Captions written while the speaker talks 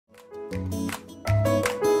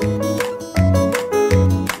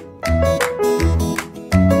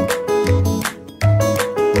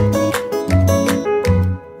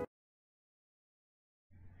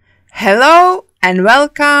Hello and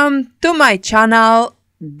welcome to my channel.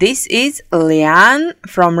 This is Lian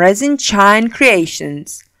from Resin Shine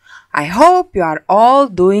Creations. I hope you are all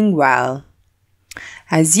doing well.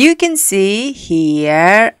 As you can see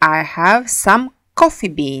here, I have some coffee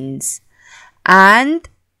beans, and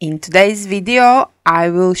in today's video I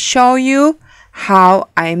will show you how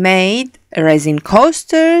I made resin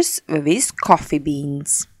coasters with coffee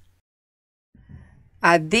beans.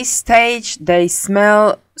 At this stage they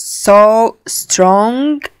smell so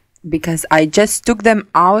strong because I just took them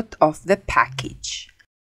out of the package.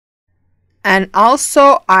 And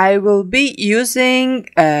also I will be using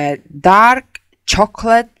a dark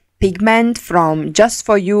chocolate pigment from Just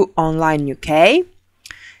For You Online UK.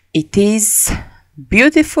 It is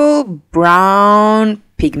beautiful brown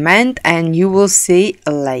pigment and you will see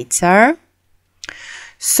later.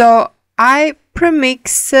 So I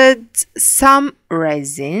premixed some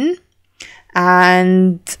resin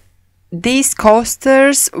and these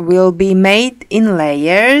coasters will be made in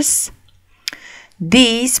layers.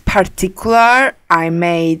 These particular I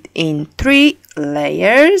made in 3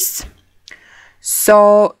 layers.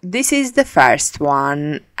 So this is the first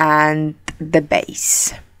one and the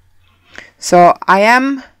base. So I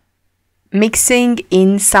am mixing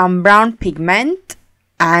in some brown pigment,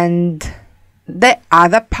 and the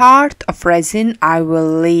other part of resin I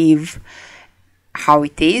will leave how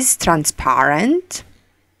it is, transparent.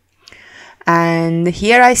 And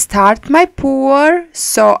here I start my pour,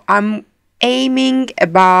 so I'm aiming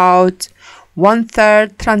about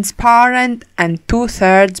 1/3 transparent and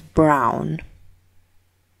 2/3 brown.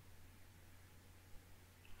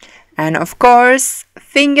 And of course,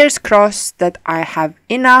 fingers crossed that I have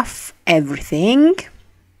enough everything,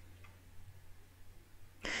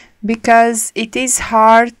 because it is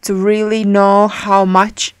hard to really know how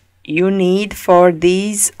much you need for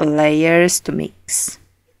these layers to mix.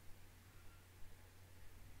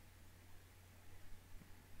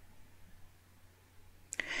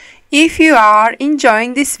 If you are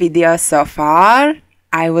enjoying this video so far,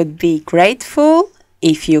 I would be grateful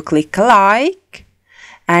if you click a like,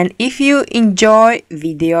 and if you enjoy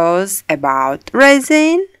videos about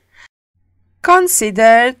resin,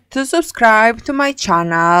 consider to subscribe to my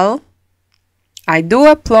channel. I do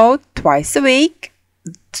upload twice a week,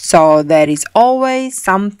 so there is always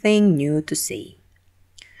something new to see.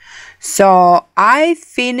 So I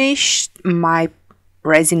finished my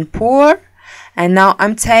resin pour, and now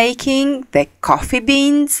I'm taking the coffee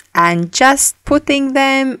beans and just putting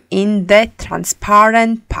them in the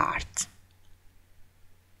transparent part.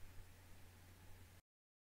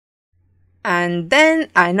 And then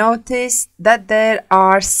I noticed that there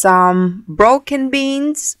are some broken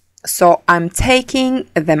beans, so I'm taking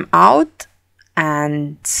them out,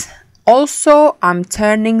 and also I'm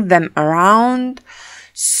turning them around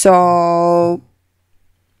so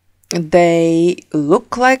they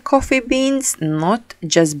look like coffee beans, not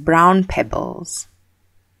just brown pebbles.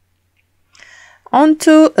 On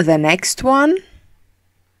to the next one.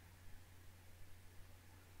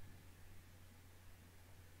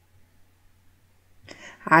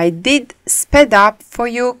 I did speed up for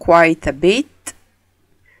you quite a bit,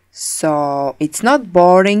 so it's not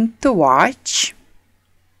boring to watch.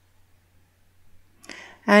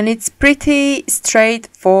 And it's pretty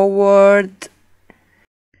straightforward.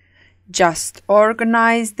 Just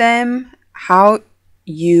organize them how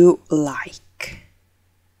you like.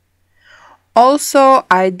 Also,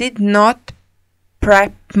 I did not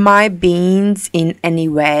prep my beans in any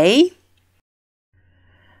way.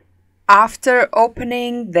 After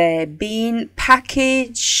opening the bean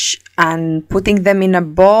package and putting them in a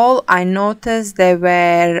bowl, I noticed they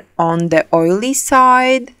were on the oily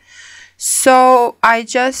side. So I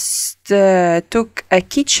just took a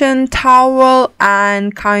kitchen towel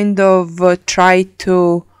and kind of tried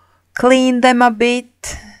to clean them a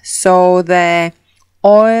bit so the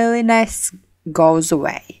oiliness goes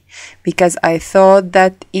away, because I thought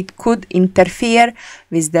that it could interfere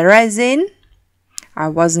with the resin. I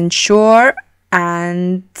wasn't sure,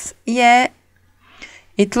 and yeah,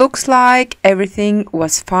 it looks like everything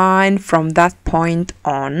was fine from that point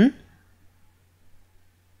on.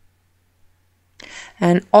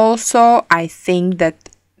 And also I think that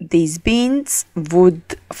these beans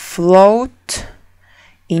would float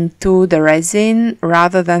into the resin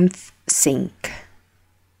rather than sink.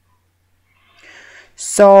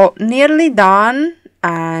 So nearly done,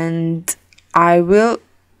 and I will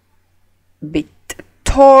beat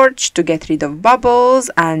torch to get rid of bubbles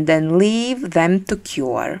and then leave them to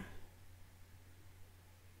cure.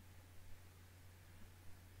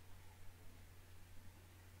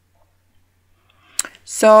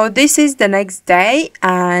 So this is the next day,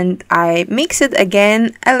 and I mixed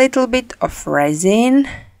again a little bit of resin,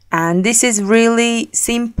 and this is really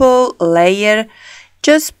simple layer.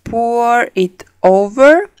 Just pour it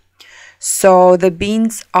over so the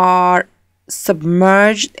beans are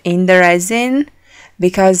submerged in the resin,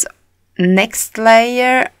 because next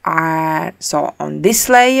layer, so on this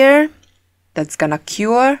layer that's gonna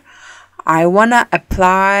cure, I wanna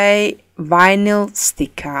apply vinyl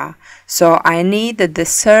sticker. So I need that the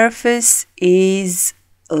surface is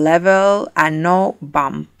level and no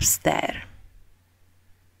bumps there.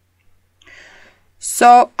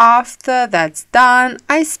 So after that's done,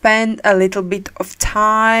 I spend a little bit of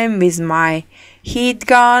time with my heat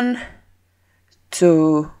gun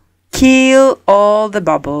to kill all the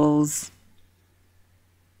bubbles.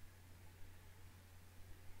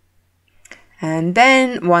 And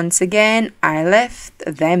then once again I left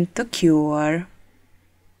them to cure.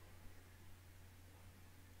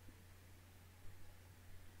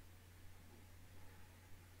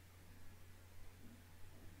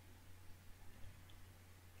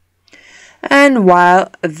 And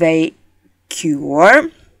while they cure,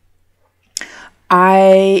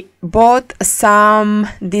 I bought some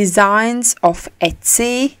designs of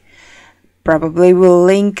Etsy. Probably will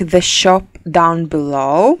link the shop down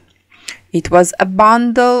below. It was a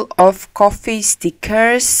bundle of coffee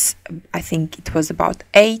stickers. I think it was about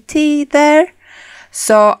 80 there.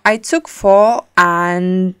 So I took 4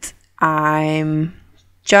 and I'm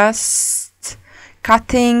just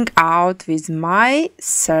cutting out with my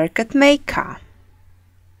circuit maker.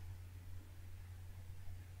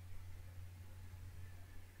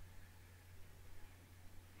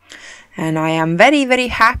 And I am very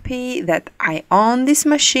happy that I own this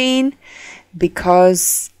machine,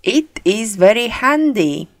 because it is very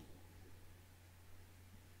handy.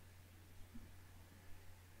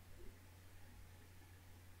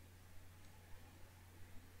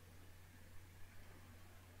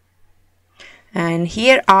 And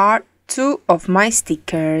here are 2 of my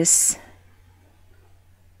stickers.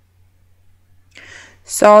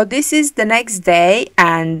 So this is the next day,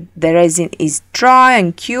 and the resin is dry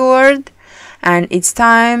and cured, and it's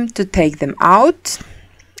time to take them out.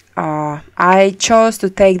 I chose to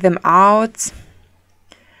take them out.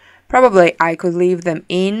 Probably I could leave them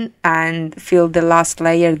in and fill the last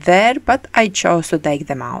layer there, but I chose to take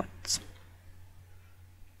them out.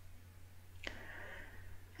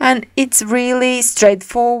 And it's really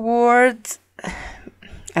straightforward,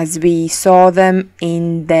 as we saw them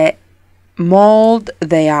in the mold.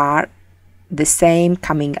 They are the same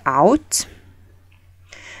coming out.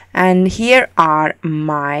 And here are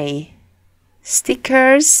my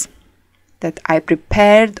stickers that I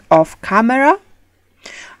prepared off camera.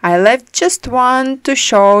 I left just one to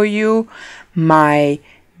show you my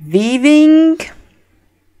weaving,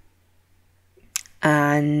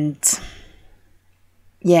 and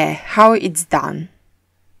yeah, how it's done.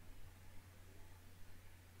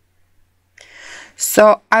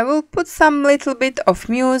 So I will put some little bit of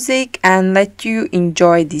music and let you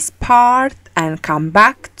enjoy this part and come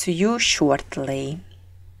back to you shortly.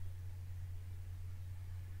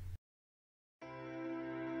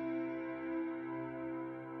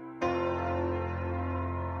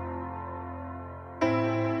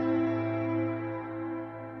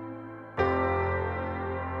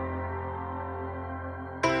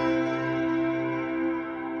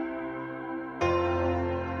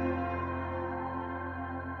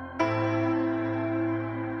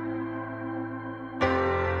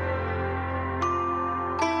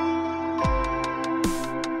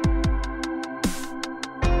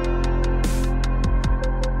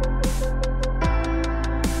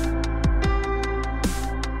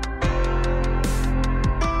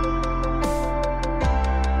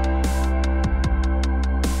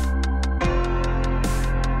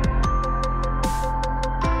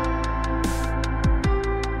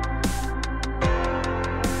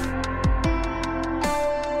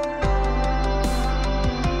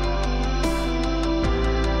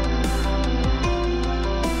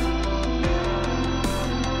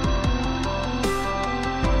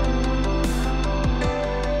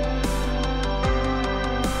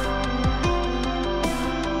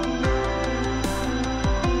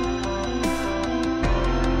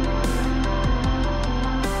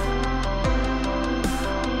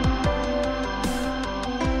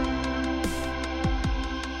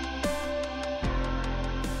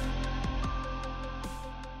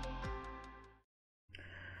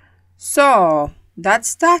 So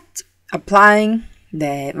that's that, applying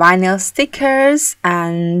the vinyl stickers,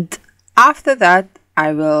 and after that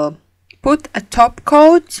I will put a top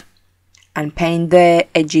coat and paint the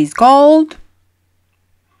edges gold.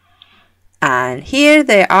 And here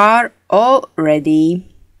they are all ready.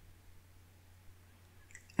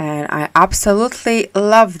 And I absolutely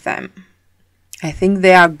love them. I think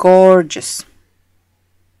they are gorgeous.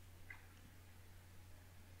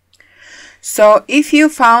 So if you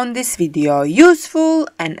found this video useful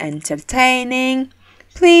and entertaining,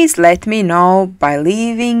 please let me know by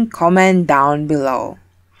leaving a comment down below.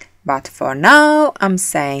 But for now, I'm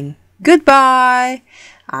saying goodbye.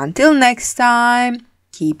 Until next time,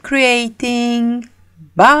 keep creating.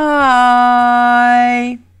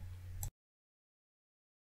 Bye!